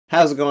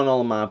How's it going,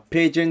 all of my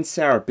pigeons?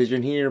 Sour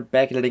Pigeon here,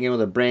 back at it again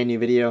with a brand new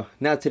video.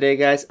 Now today,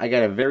 guys, I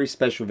got a very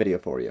special video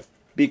for you.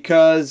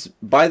 Because,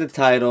 by the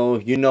title,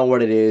 you know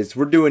what it is.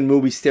 We're doing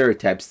movie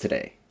stereotypes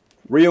today.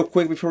 Real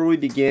quick before we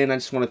begin, I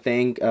just want to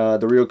thank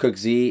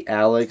TheRealCookZ,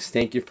 Alex.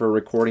 Thank you for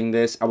recording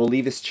this. I will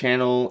leave his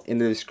channel in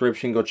the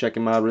description. Go check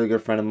him out. Really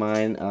good friend of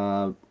mine.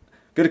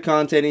 Good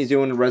content. He's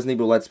doing a Resident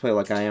Evil Let's Play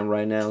like I am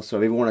right now. So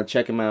if you want to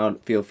check him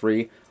out, feel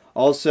free.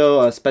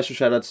 Also, special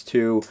shoutouts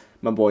to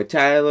my boy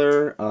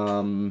Tyler,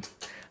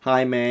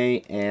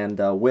 Jaime, and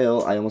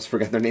Will. I almost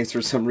forgot their names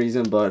for some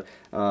reason, but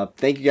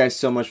thank you guys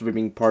so much for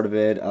being part of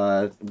it.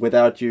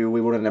 Without you,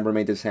 we would have never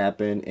made this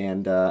happen,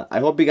 and I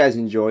hope you guys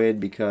enjoy it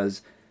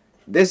because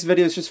this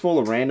video is just full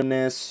of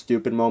randomness,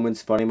 stupid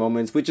moments, funny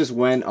moments. We just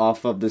went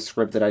off of the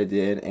script that I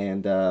did,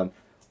 and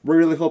we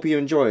really hope you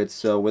enjoy it.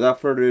 So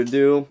without further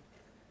ado,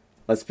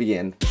 let's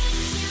begin.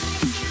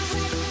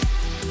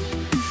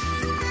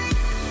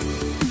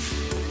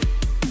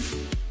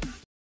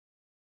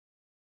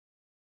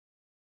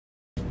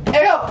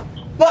 Hey yo!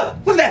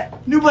 Look at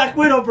that! New Black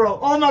Widow, bro!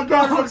 Oh my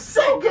god, it looks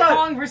so good!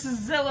 Kong versus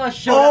Zilla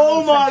show.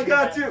 Oh my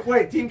god, dude!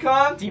 Wait, Team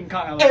Kong? Team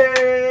Kong.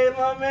 Hey,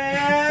 my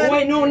man! Oh,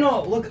 wait,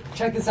 no. Look,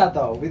 check this out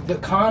though. With The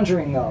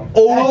Conjuring though.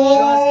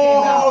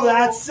 Oh,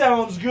 that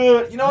sounds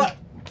good. You know what?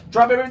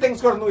 Drop everything.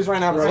 Let's go to the movies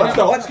right now, bro.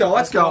 Let's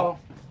go.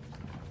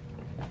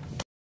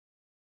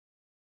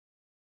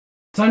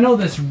 So I know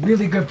this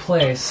really good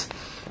place.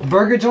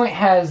 Burger joint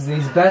has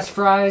these best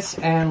fries,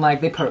 and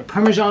like they put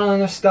Parmesan on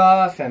their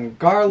stuff and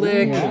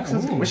garlic.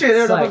 We should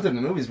have done in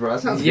the movies, bro. That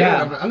sounds good.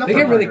 I'm not they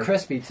get really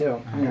crispy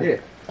too. Yeah.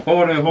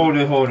 Hold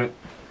it.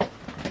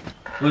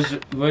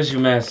 Where's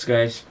your mask,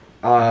 guys?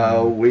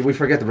 We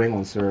forget to bring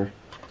one, sir.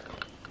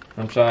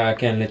 I'm sorry, I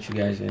can't let you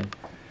guys in.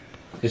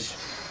 This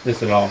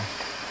is all.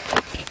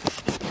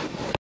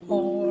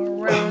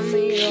 All around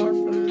me are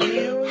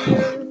familiar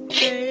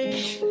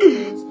faces.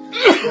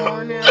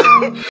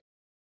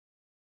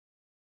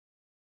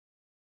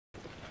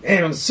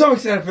 And I'm so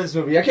excited for this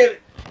movie. I can't.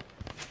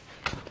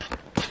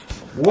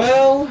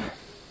 Well,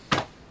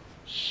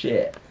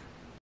 shit.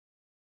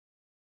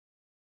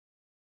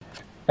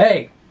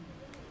 Hey,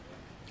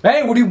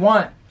 what do you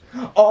want?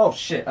 Oh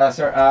shit.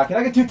 Sir, can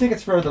I get 2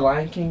 tickets for The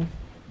Lion King?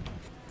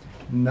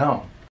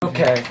 No.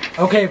 Okay.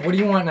 What do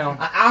you want now?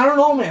 I don't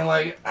know, man.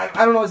 Like,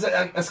 I don't know. Is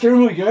it a scary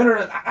movie good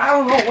or I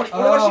don't know. What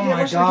Oh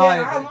my should I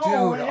get? I god, don't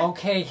know, dude. man.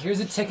 Okay, here's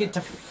a ticket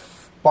to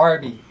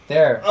Barbie.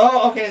 There.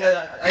 Oh, okay.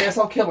 I guess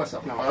I'll kill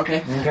myself now.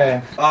 Okay.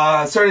 Okay.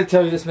 Sorry to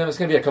tell you this, man. It's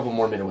gonna be a couple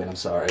more minutes wait. I'm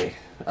sorry.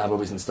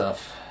 Movies and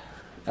stuff.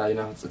 You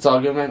know, it's all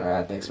good, man. All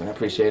right, thanks, man. I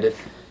appreciate it.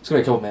 It's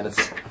gonna be a couple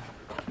minutes.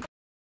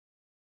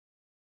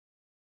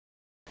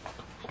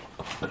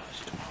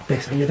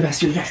 Thanks, man. You're the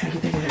best. You're the best.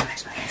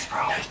 Thanks,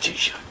 bro.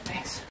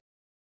 Thanks.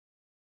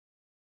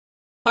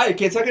 Hi,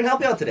 kids. How can I help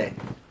you out today?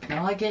 Can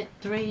I get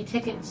 3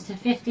 tickets to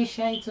 50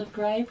 Shades of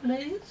Grey,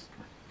 please?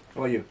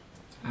 How about you?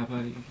 How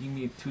about you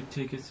need 2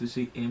 tickets to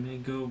see Emily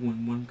go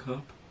win 1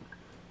 cup?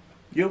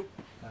 You?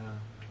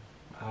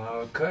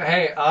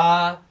 Okay.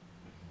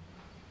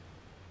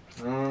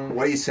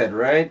 What you said,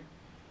 right?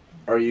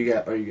 Are you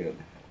good?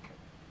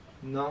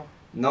 No.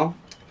 No?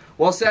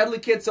 Well, sadly,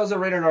 kids, those are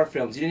rated R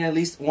films. You need at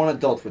least 1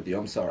 adult with you.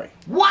 I'm sorry.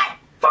 What?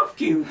 Fuck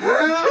you!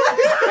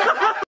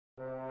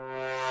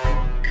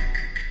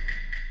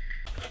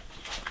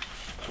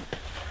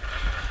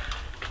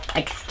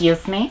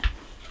 Excuse me?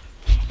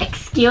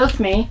 Excuse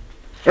me?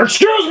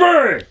 Excuse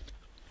me!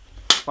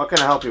 What can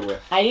I help you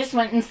with? I just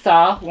went and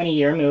saw one of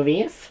your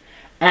movies,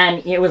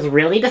 and it was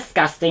really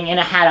disgusting, and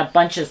it had a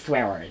bunch of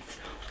swear words.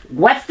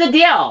 What's the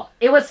deal?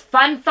 It was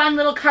fun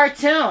little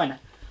cartoon.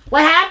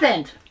 What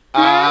happened?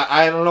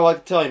 I don't know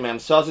what to tell you, man.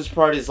 Sausage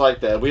parties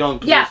like that. We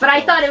don't. Yeah, but I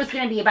thought it was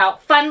going to be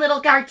about fun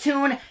little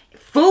cartoon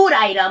food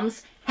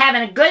items,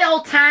 having a good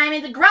old time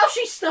in the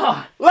grocery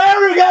store.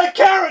 Larry, got a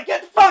carrot!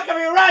 Get the fuck out of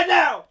here right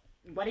now!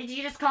 What did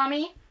you just call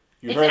me?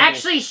 You it's heard me.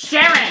 actually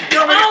Sharon.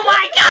 Oh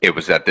my god! It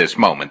was at this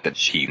moment that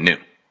she knew.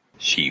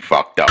 She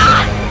fucked up. Oh,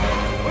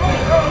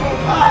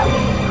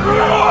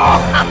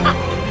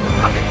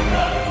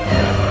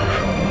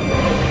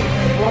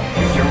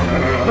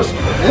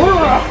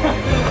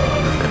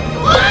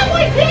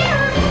 my hair!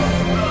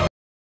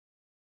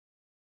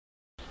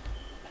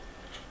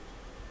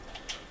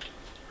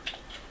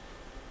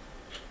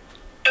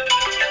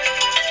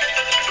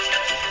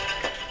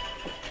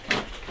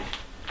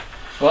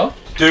 Hello?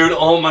 Dude,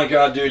 oh my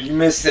god, dude, you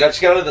missed it. I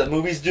just got out of the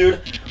movies,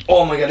 dude.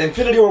 Oh my god,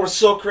 Infinity War was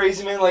so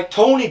crazy, man. Like,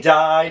 Tony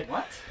died.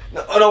 What?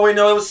 No, wait,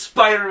 it was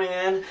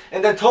Spider-Man.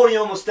 And then Tony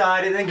almost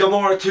died, and then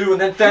Gamora too,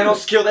 and then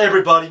Thanos killed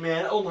everybody,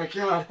 man. Oh my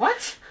god.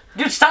 What?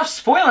 Dude, stop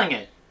spoiling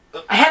it.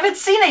 I haven't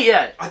seen it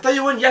yet. I thought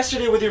you went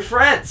yesterday with your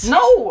friends.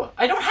 No,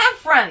 I don't have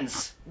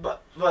friends.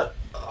 But,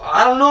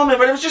 I don't know, man,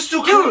 but it was just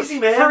too crazy,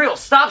 man. For real,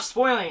 stop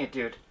spoiling it,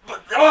 dude.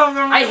 But,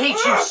 I hate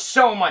you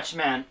so much,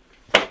 man.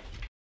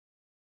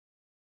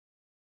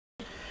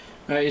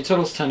 Alright, your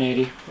total's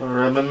 1080.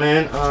 Alright, my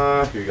man,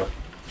 here you go.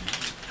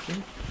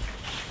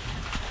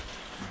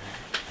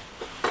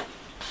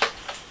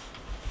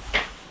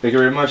 Thank you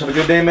very much. Have a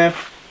good day, man.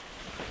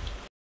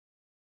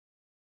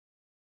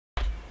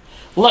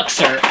 Look,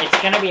 sir,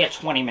 it's gonna be a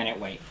 20-minute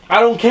wait. I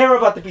don't care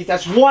about the pizza. I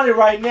just want it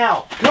right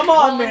now. Come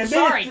on, man. I'm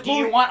sorry, do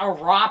you want a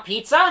raw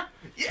pizza?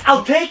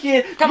 I'll take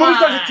it. Come Movie on.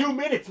 starts in 2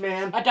 minutes,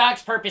 man. A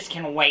dog's purpose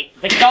can wait.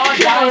 The dog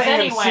dies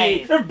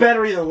anyway. They're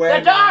better either way.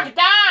 The dog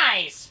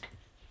dies!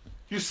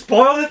 You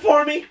spoiled it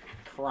for me?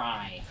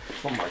 Cry.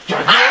 Oh my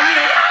god.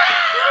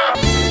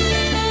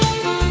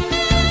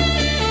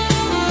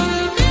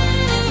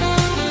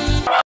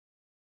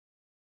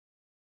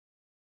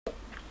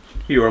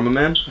 Here you are, my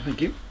man.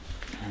 Thank you.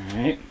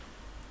 Alright.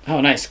 Oh,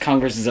 nice.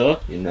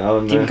 Congress-zilla. You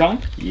know, man. Team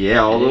Kong?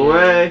 Yeah, all the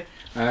way.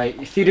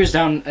 Alright, theater's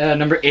down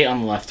number 8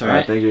 on the left,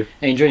 alright? Thank you.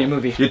 Hey, enjoy your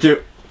movie. You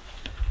too.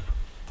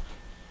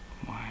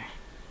 Why?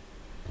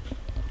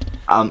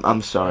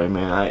 I'm sorry,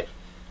 man.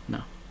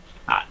 No.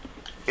 I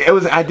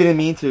didn't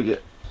mean to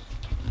get.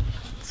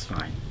 It's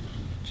fine.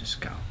 Just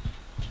go.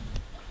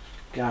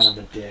 God, I'm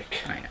a dick.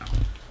 I know.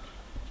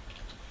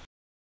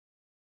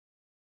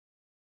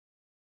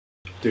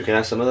 Dude, can I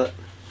have some of that?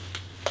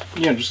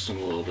 Yeah, just a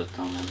little bit,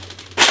 though, man.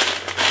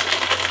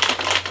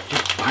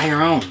 Just buy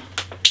your own.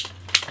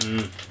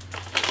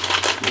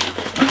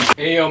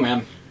 Hey, yo,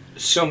 man.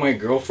 So my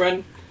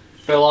girlfriend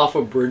fell off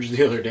a bridge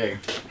the other day.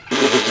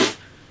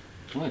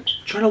 What?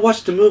 Trying to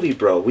watch the movie,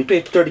 bro. We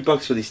paid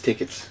 $30 for these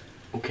tickets.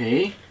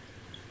 Okay.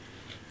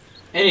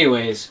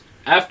 Anyways,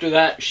 after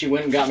that, she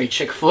went and got me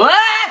Chick-fil-A.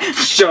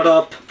 Shut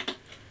up.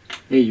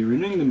 Hey, you're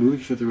ruining the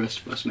movie for the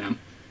rest of us, man.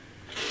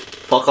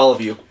 Fuck all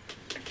of you.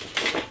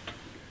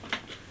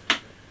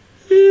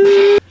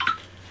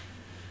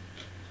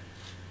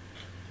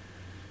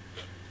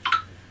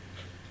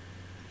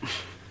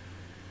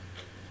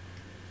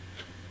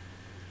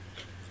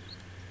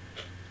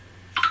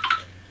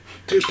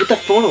 Dude, put that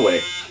phone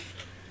away.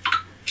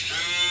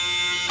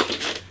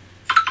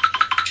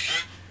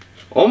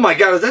 Oh my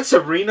god, is that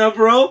Sabrina,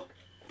 bro?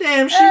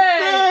 Damn, she's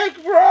back,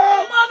 bro!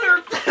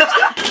 Mother!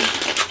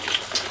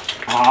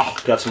 Ah,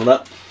 got some of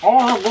that?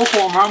 Oh, go for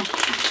it, man.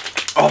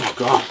 Oh my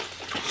god.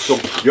 So,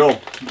 yo.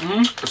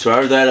 So I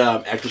heard that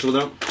actress over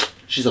there,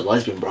 she's a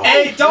lesbian, bro.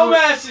 Hey,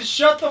 dumbasses,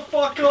 shut the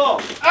fuck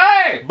up.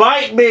 Hey!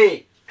 Bite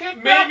me!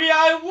 Maybe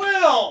I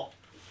will.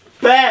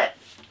 Bet!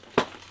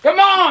 Come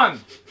on!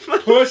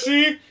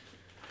 Pussy.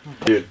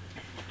 Dude.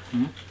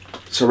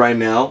 So right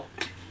now,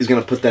 he's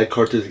gonna put that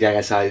card to the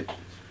guy's eye.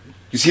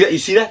 You see that? You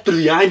see that? Through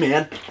the eye,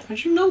 man.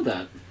 How'd you know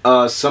that?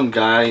 Some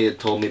guy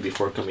told me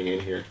before coming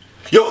in here.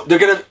 Yo, they're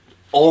gonna...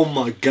 Oh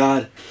my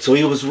god. So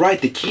he was right,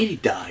 the kitty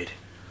died.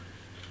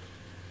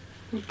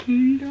 The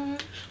kitty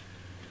died?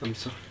 I'm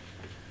sorry.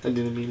 I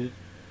didn't mean it.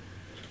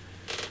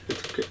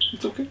 It's okay.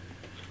 It's okay.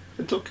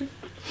 It's okay.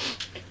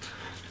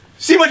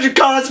 See what you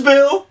caused,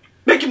 Bill?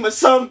 Making my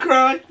son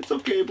cry? It's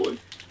okay, boy.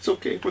 It's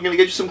okay. We're gonna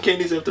get you some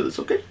candies after this,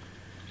 okay?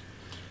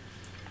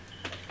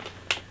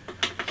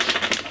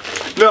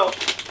 No.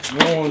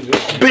 No one's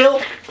good. Bill!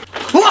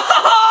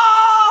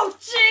 Whoa!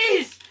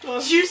 Jeez!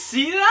 Did you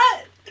see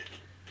that?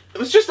 It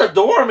was just a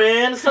door,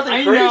 man. It's nothing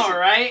I crazy. know,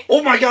 right?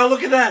 Oh my god,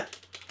 look at that!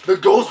 The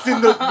ghost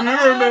in the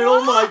mirror, man.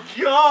 Oh my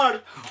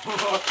god!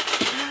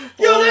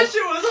 Yo, that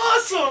shit was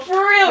awesome.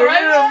 For real,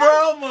 right?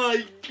 Oh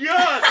my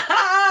god!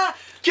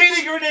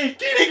 Kitty grenade!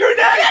 Kitty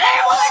grenade!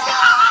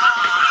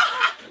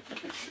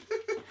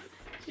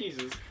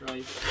 Jesus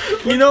Christ.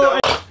 You know,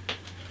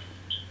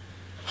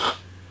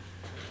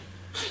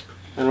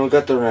 I don't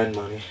got the rent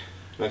money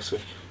next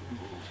week.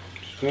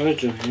 Scarlett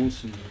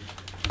Johansson.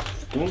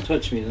 Don't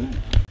touch me then.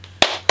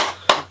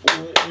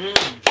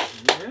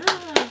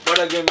 What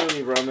a good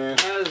movie, bro, man.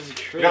 That was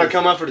crazy. You gotta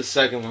come out for the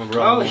second one,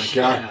 bro. Oh, my yeah.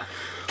 god.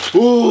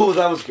 Ooh,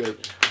 that was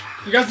good.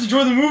 You guys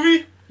enjoy the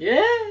movie?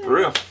 Yeah. For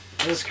real.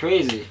 That was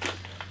crazy.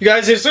 You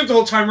guys didn't sleep the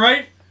whole time,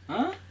 right?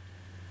 Huh?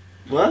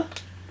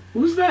 What?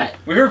 Who's that?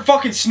 We heard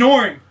fucking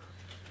snoring.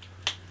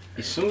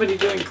 Is somebody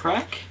doing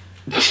crack?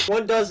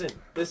 One doesn't.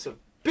 There's a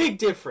big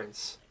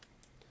difference.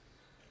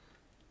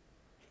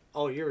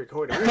 Oh, you're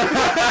recording. Alright.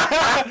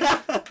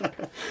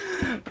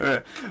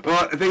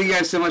 Well, thank you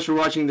guys so much for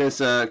watching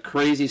this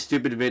crazy,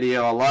 stupid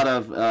video. A lot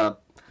of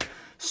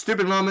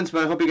stupid moments,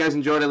 but I hope you guys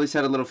enjoyed it. At least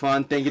had a little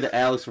fun. Thank you to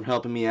Alex for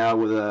helping me out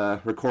with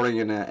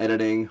recording and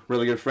editing.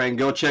 Really good friend.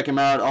 Go check him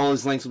out. All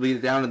his links will be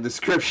down in the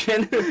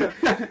description.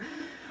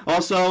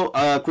 Also,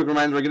 quick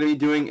reminder, we're going to be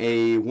doing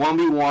a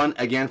 1v1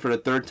 again for the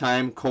third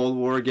time. Cold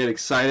War. Get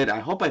excited. I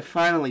hope I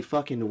finally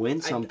fucking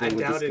win something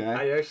with this guy.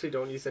 I actually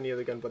don't use any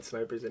other gun but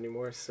snipers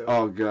anymore. So.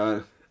 Oh,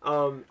 God.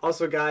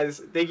 Also,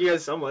 guys, thank you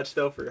guys so much,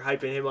 though, for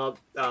hyping him up.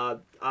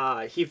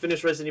 He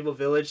finished Resident Evil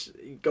Village.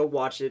 Go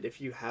watch it if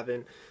you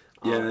haven't.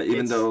 Yeah,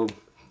 even though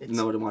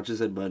no one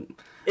watches it, but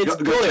it's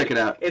go check it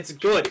out. It's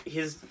good.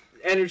 His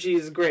energy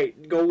is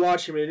great. Go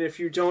watch him, and if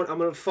you don't, I'm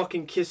going to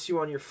fucking kiss you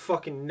on your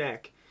fucking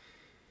neck.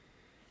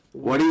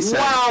 What he said.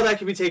 Wow, that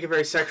can be taken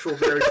very sexual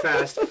very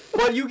fast.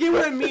 But you get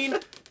what I mean.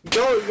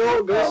 Go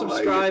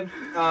subscribe.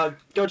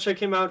 Go check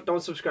him out.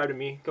 Don't subscribe to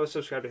me. Go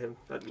subscribe to him.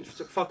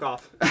 Fuck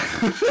off.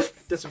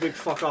 That's a big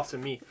fuck off to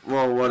me.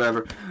 Well,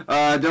 whatever.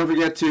 Don't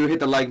forget to hit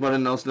the like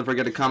button. Also, don't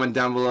forget to comment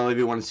down below if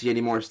you want to see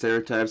any more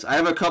stereotypes. I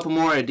have a couple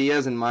more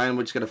ideas in mind.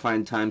 We're just gonna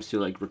find times to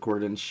like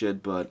record and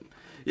shit. But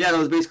yeah, that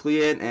was basically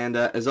it. And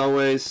as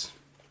always,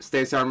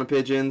 stay sour, my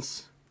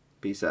pigeons.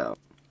 Peace out.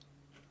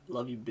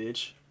 Love you,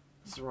 bitch.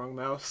 It's the wrong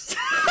mouse.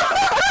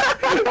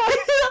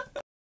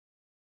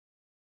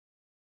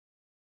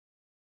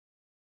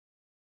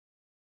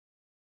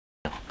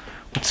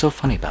 What's so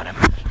funny about him?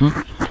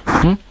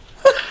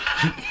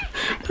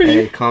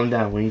 Hey, calm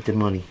down. We need the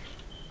money.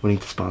 We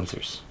need the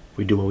sponsors.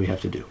 We do what we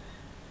have to do.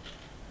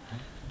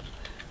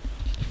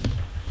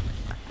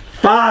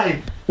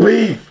 Fine!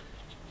 Leave!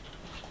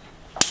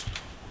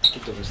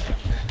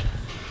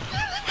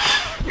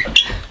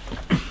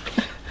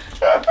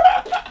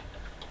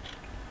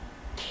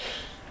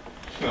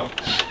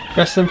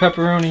 Rest in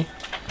pepperoni.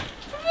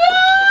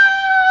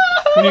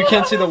 When you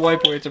can't see the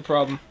white boy, it's a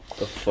problem.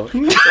 The fuck?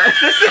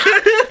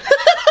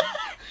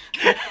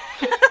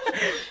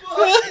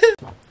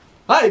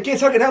 Hi,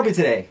 kids, how can I help you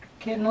today?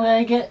 Can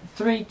I get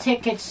 3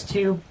 tickets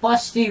to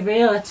Busty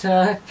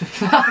Realtor?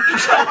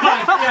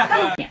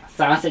 Yeah,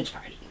 sausage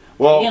party.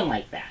 Well, I didn't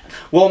like that.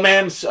 Well,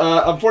 ma'am,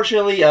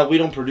 unfortunately, we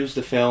don't produce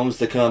the films.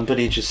 The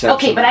company just sends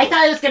Okay, them but I out.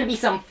 thought it was going to be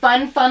some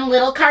fun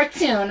little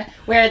cartoon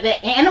where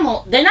the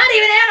animal... They're not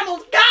even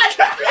animals! God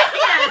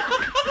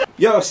damn!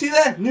 Yo, see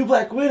that? New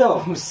Black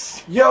Widow.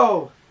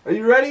 Yo, are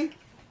you ready?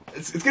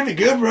 It's gonna be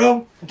good,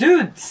 bro.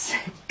 Dude,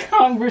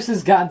 Kong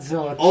versus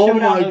Godzilla. Oh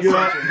Showdown my of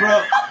god, Legends.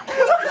 bro.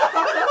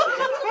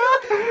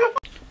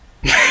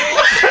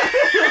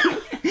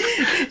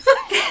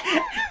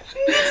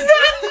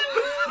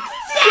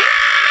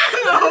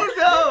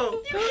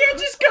 You can't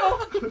just go...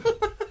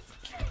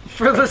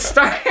 For the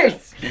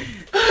start.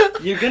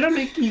 You're gonna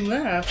make me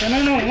laugh, and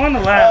I don't want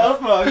to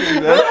laugh. I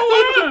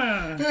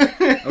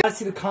want to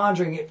see The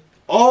Conjuring.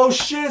 Oh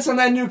shit, it's on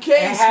that new case,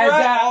 It has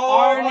right? that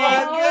Oh Arnie, my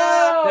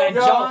god. that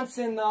Yo.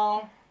 Johnson,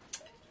 though.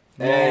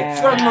 Hey, Yeah.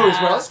 start the movies,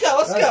 bro. Let's go.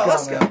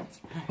 Let's go.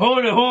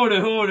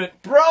 Hold it.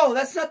 Bro,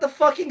 that's not the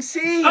fucking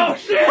scene. Oh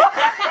shit!